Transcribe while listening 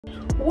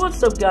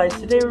What's up, guys?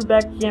 Today we're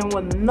back again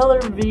with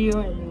another video,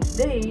 and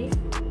today,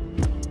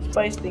 to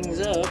spice things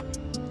up,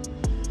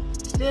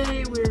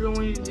 today we're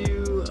going to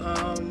do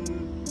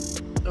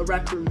a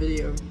rec room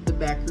video, the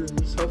back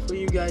rooms.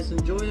 Hopefully you guys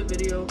enjoy the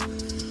video,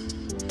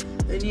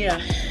 and yeah,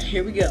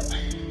 here we go.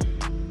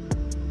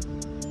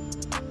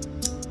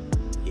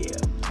 Yeah.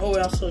 Oh,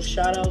 and also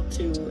shout out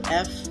to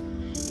F.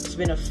 He's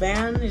been a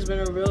fan. He's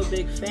been a real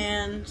big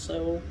fan.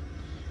 So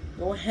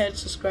go ahead,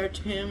 subscribe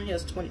to him. He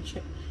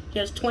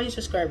has 20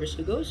 subscribers,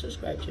 so go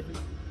subscribe to him.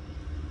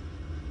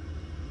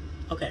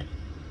 Okay.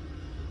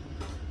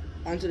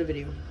 On to the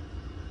video.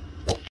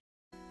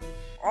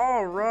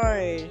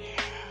 Alright.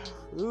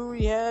 Who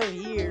we have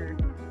here?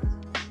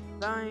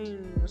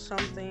 Buying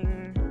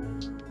something.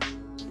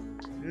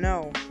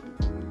 No.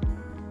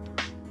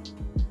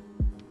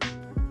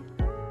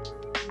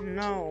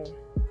 No.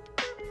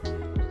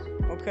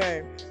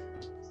 Okay.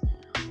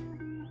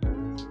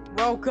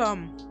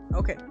 Welcome.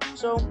 Okay,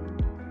 so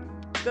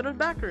let's go to the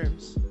back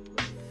rooms.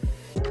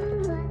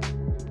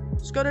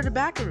 Let's go to the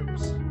back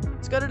rooms.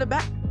 Let's go to the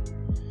back.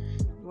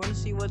 You want to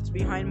see what's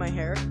behind my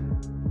hair?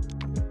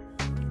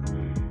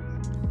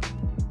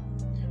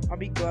 I'll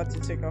be glad to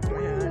take off my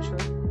hat,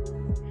 actually.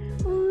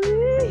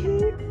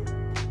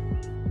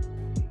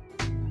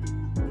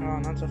 Oh,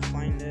 not to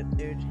find it,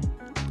 dude.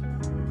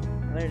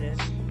 There it is.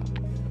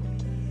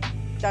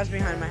 That's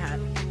behind my hat.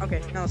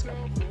 Okay, now let's go.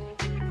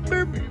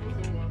 Boop.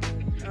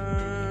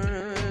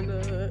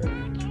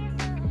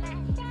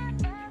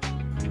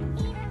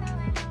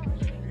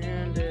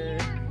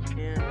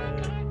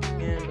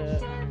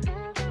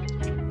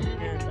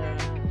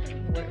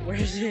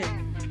 Where's it?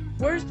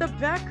 Where's the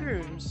back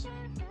rooms?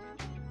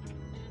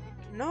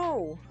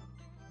 No.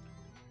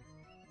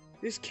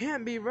 This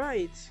can't be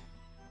right.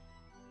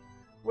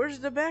 Where's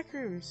the back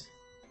rooms?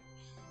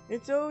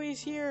 It's always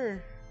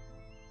here.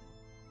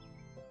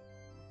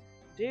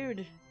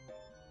 Dude.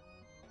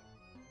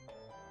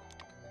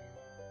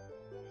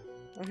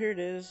 Oh, here it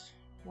is.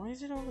 Why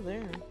is it over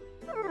there?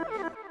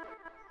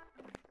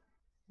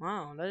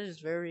 Wow, that is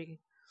very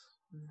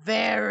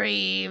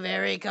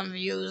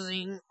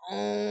confusing.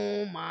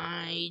 Oh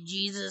my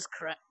Jesus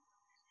Christ.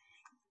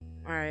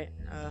 Alright,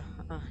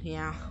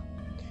 yeah.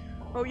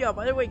 Oh yeah,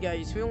 by the way,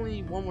 guys, we only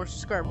need one more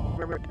subscriber.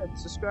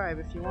 Subscribe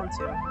if you want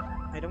to.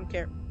 I don't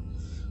care.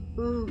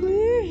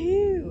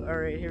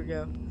 Alright, here we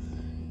go.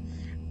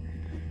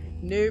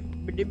 Nope.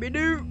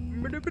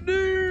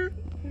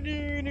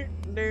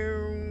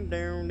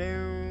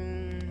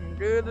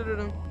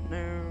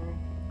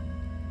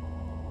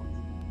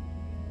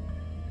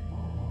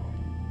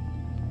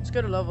 Let's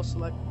go to level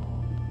select.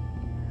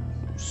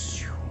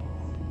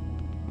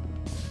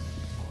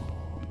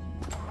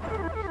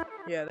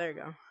 Yeah, there you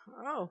go.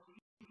 Oh,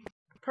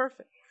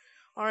 perfect.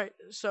 Alright,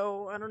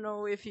 so I don't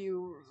know if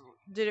you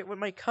did it with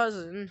my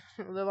cousin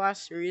the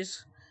last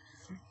series.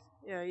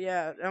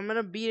 Yeah, I'm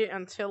gonna beat it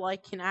until I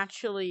can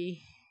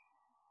actually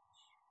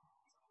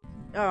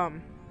oh,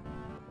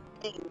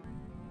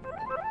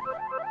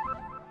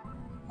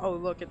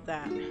 look at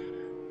that.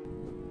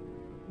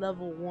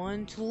 Level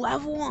 1 to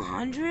level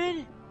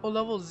 100? Oh,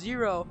 level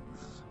 0.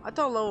 I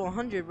thought level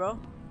 100, bro.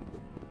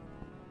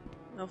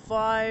 No,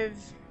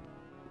 5.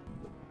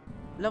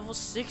 Level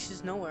 6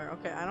 is nowhere.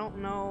 Okay, I don't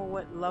know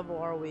what level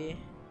are we.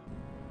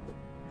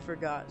 I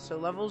forgot. So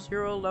level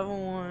 0, level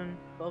 1,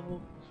 level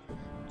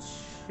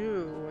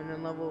 2, and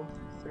then level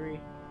 3.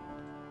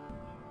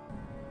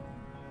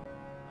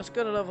 Let's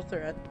go to level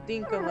 3. I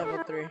think on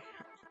level 3.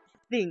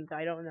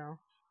 I don't know.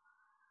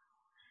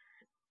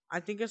 I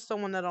think it's the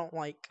one that I don't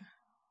like.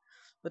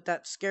 With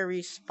that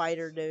scary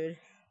spider dude.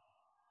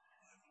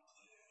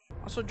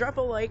 Also, drop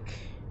a like.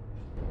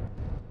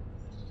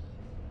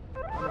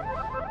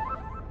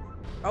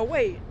 Oh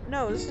wait,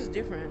 no, this is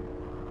different.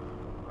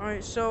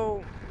 Alright,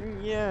 so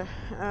yeah,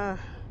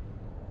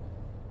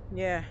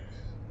 yeah.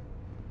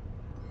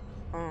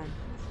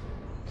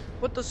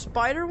 With the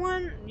spider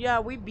one, yeah,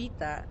 we beat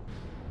that.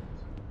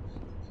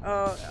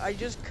 I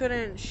just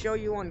couldn't show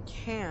you on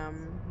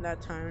cam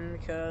that time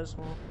because,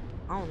 well,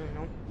 I don't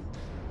know.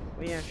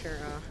 But yeah, sure.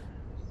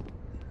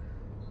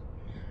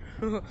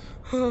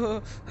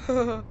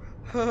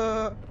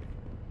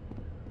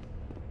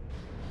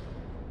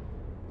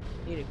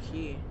 Need a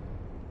key.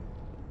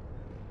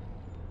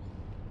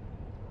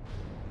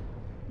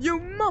 You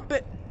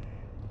muppet!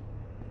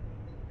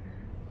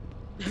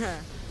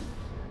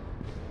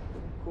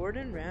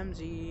 Gordon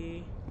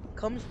Ramsay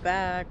comes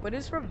back, but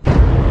it's from.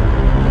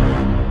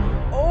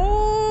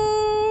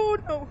 Oh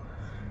no!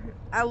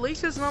 At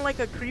least it's not like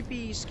a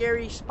creepy,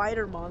 scary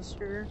spider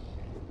monster.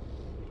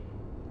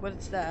 But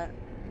it's that.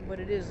 But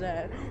it is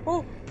that.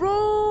 Oh,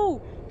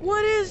 bro!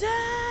 What is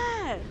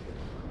that?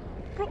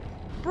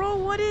 Bro,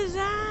 what is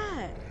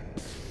that?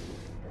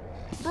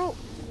 Bro,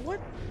 what?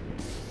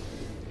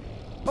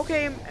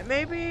 Okay,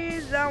 maybe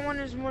that one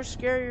is more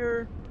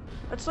scarier.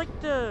 It's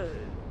like the.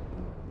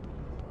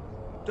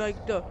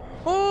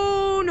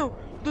 Oh no!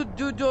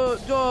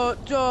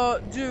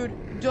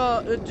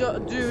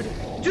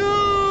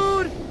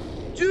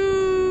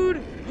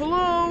 Dude,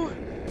 hello?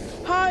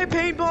 Hi,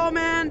 paintball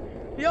man!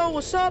 Yo,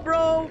 what's up,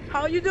 bro?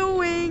 How you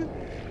doing?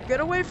 Get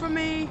away from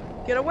me.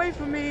 Get away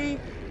from me.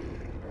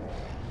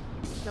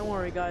 Don't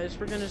worry, guys.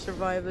 We're gonna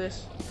survive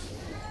this.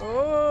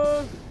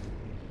 Oh.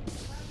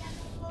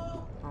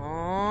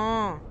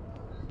 Oh.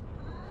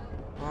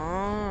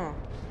 Oh.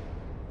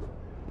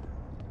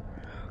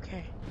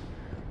 Okay.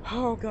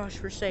 Oh,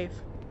 gosh. We're safe.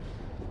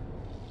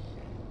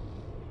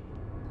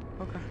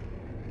 Okay.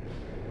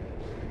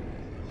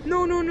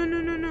 No, no, no, no,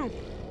 no, no.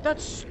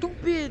 That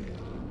stupid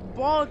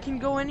ball can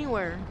go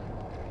anywhere.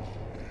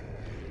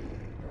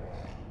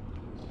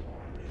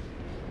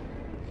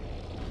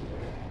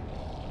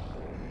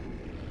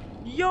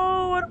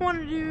 Yo, I don't want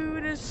to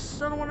do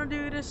this. I don't want to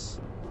do this.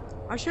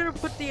 I should have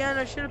put the end.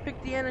 I should have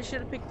picked the end. I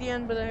should have picked the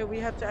end, but we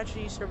have to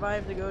actually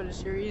survive to go to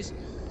series.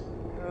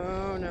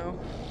 Oh, no.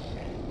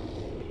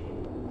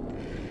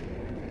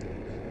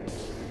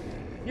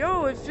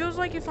 Yo, it feels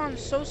like if I'm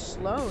so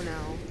slow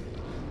now.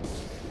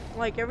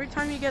 Like, every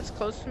time he gets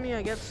close to me,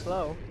 I get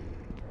slow.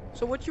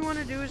 So what you want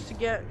to do is to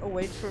get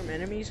away from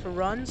enemies.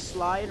 Run,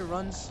 slide,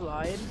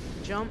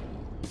 jump.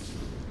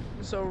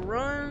 So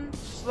run,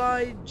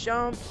 slide,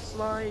 jump,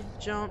 slide,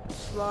 jump,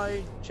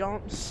 slide,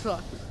 jump,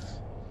 slide.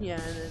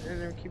 Yeah,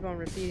 and then keep on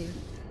repeating.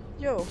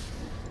 Yo.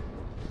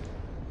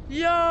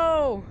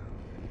 Yo!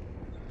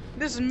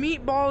 This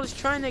meatball is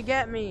trying to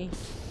get me.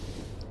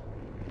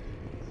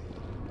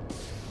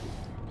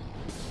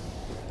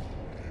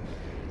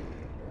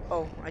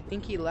 Oh, I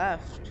think he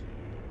left.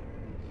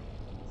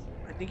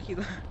 I think he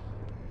left.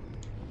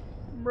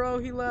 Bro,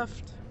 he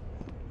left.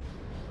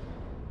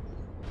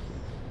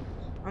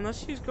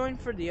 Unless he's going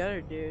for the other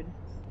dude.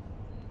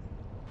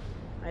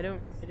 I do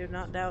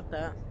not doubt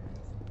that.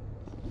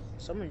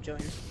 Someone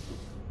join.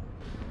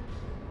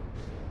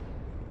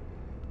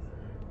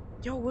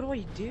 Yo, what do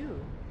I do?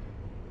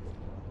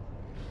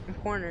 I'm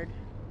cornered.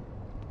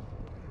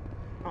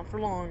 Not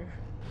for long.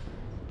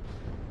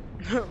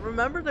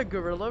 Remember the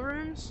gorilla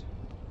rooms?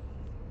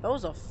 That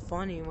was a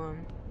funny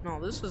one.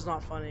 No, this is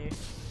not funny.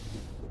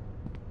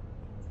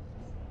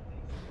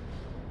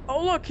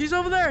 Oh, look, he's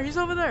over there. He's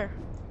over there.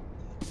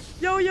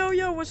 Yo, yo,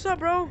 yo, what's up,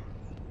 bro?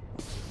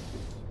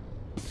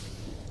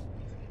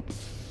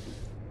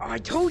 I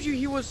told you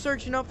he was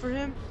searching up for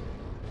him.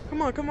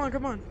 Come on, come on,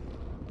 come on.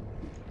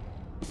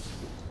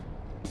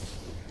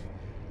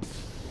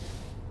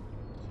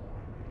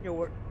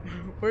 Yo,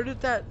 where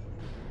did that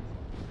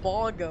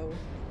ball go?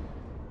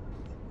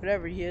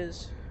 Whatever he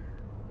is.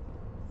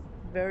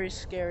 Very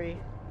scary.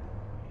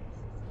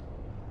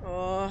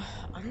 I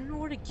don't know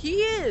where the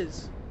key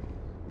is.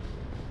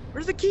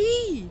 Where's the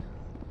key?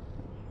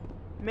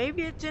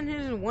 Maybe it's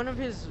in one of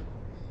his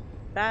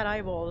bad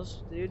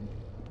eyeballs, dude.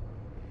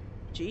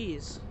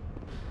 Jeez.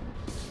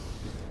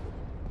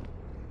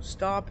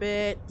 Stop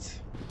it.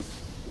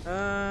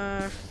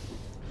 Bro,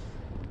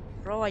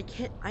 I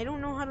don't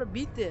know how to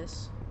beat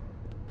this.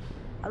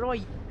 How do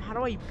I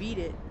beat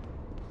it?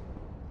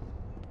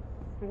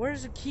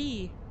 Where's the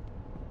key?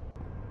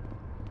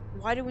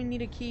 Why do we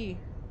need a key?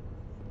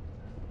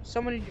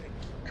 Somebody,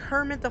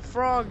 Kermit the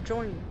Frog,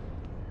 join.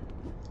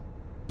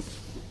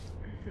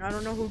 I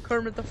don't know who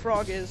Kermit the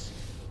Frog is.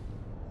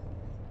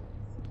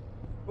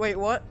 Wait,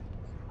 what?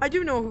 I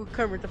do know who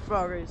Kermit the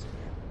Frog is.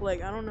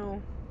 Like, I don't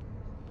know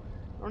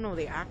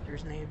the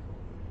actor's name.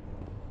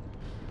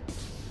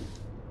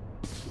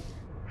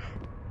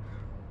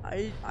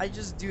 I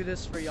just do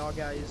this for y'all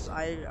guys.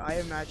 I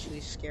am actually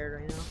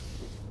scared right now.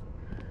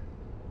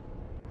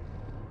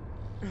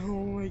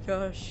 Oh my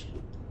gosh.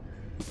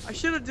 I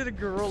should have did a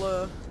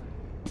gorilla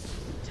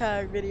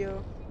tag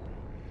video.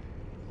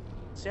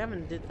 See, I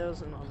haven't did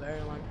those in a very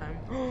long time.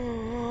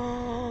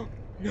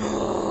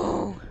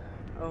 No!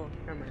 Oh,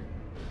 never mind.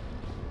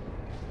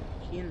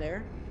 Key in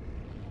there?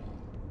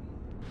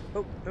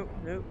 Oh, no,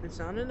 no, it's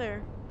not in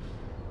there.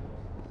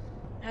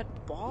 That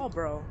ball,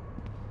 bro.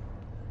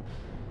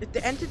 If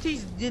the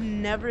entities did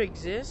never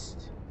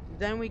exist,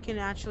 then we can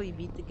actually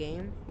beat the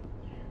game.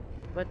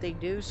 But they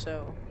do,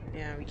 so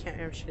yeah, we can't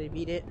actually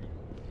beat it.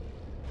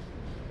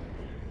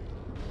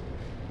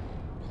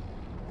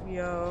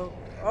 Yo.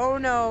 Oh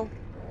no.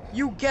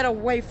 You get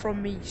away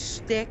from me,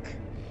 stick.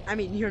 I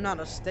mean, you're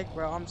not a stick,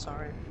 bro. I'm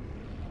sorry.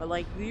 But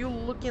like, you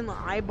looking the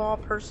eyeball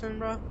person,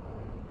 bro?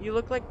 You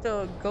look like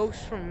the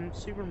ghost from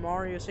Super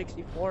Mario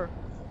 64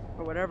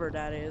 or whatever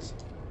that is.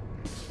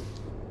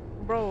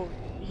 Bro,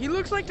 he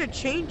looks like the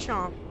Chain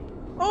Chomp.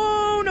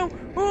 Oh no!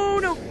 Oh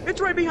no! It's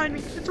right behind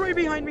me! It's right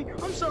behind me!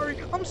 I'm sorry!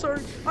 I'm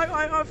sorry!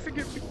 I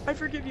forgive you! I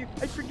forgive you!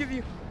 I forgive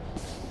you!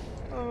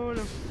 Oh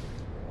no!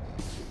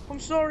 I'm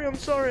sorry! I'm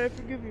sorry! I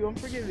forgive you! I'm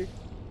forgive you!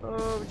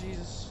 Oh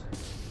Jesus!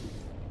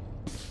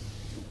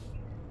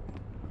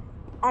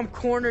 I'm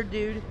cornered,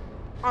 dude!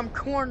 I'm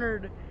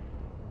cornered,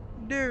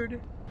 dude!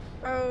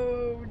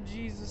 Oh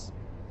Jesus!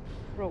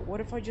 Bro, what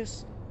if I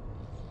just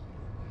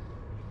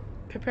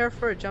prepare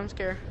for a jump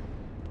scare?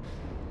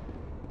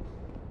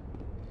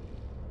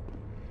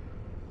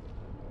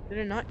 Did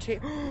it not chase?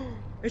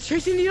 It's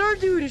chasing the other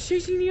dude! It's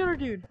chasing the other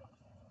dude!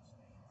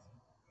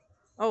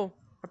 Oh,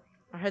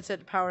 our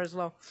headset power is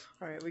low.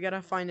 Alright, we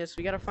gotta find this.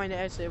 We gotta find the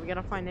exit. We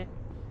gotta find it.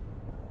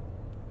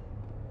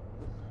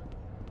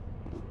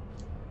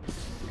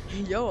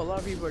 Yo, a lot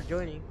of people are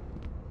joining.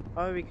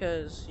 Probably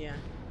because, yeah.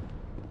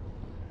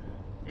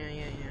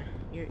 Yeah.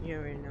 You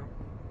already know.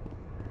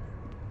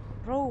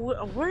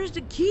 Bro, where's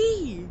the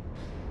key?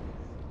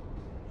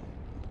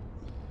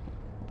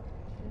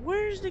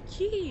 Where's the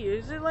key?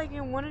 Is it like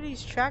in one of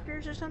these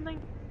trackers or something?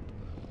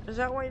 Is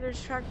that why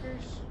there's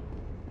trackers?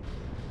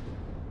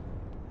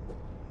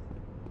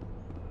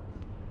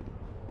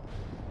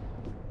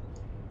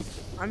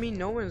 I mean,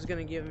 no one's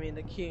gonna give me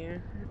the key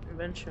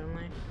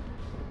eventually.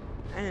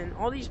 And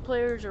all these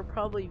players are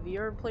probably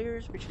VR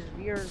players, which is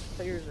VR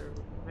players are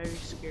very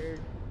scared.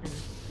 And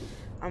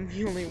I'm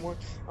the only one.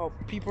 Oh,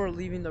 people are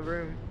leaving the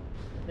room.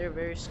 They're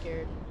very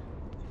scared.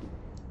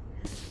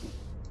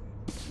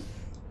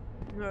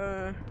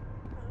 I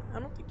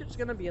don't think there's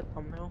gonna be a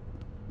thumbnail.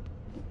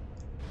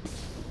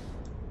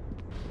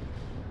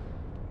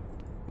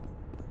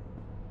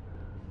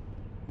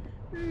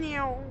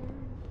 No.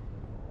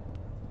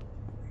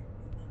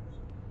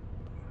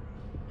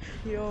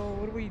 Yo,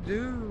 what do we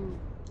do?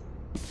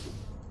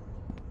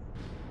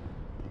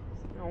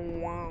 Oh,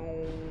 wow.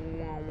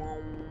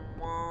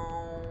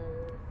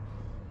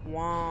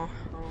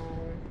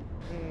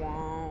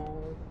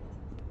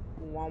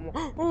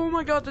 Oh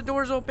my god, the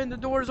door's open, the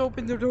door's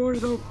open, the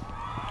door's open.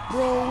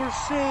 Bro, we're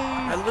safe.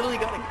 I literally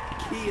got a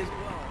key as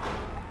well.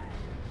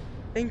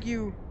 Thank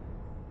you.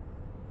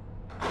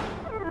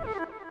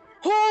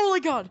 Holy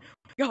God,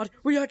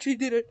 we actually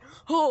did it.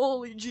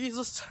 Holy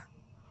Jesus.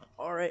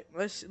 All right,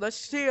 let's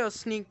see a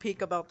sneak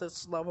peek about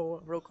this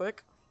level real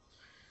quick.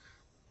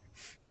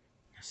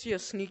 See a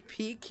sneak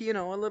peek, you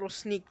know, a little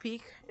sneak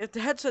peek. If the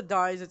headset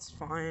dies, it's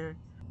fine.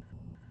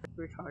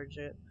 Recharge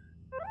it.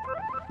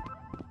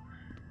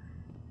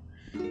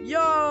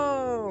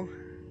 Yo.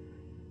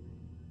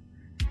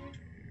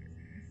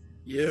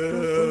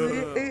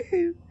 Yeah.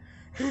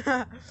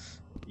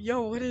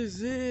 Yo, what is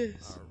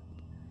this?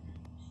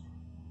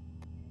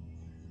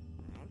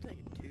 I'm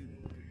taking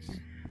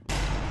 2.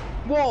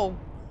 Whoa.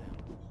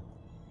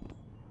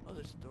 Oh,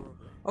 there's a door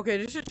over there. Okay,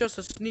 this is just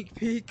a sneak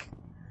peek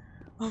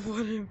of what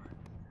I'm...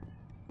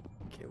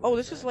 Okay, Oh, what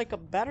this is like a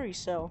battery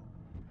cell.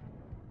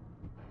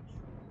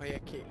 Oh yeah,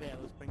 okay, yeah,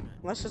 let's bring that.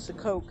 Unless it's a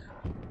Coke.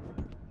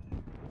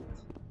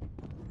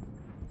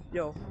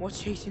 Yo,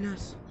 what's chasing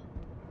us?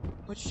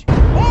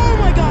 Oh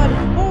my god!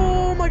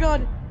 Oh my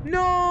god!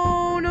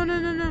 No! No,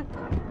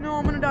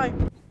 I'm gonna die.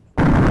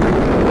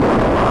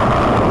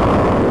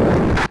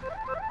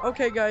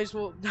 Okay, guys,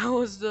 well,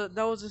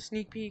 that was a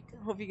sneak peek.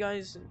 Hope you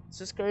guys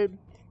subscribe to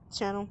the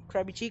channel,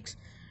 Krabby Cheeks.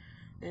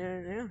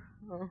 And yeah,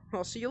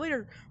 I'll see you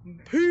later.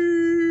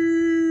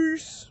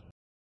 Peace!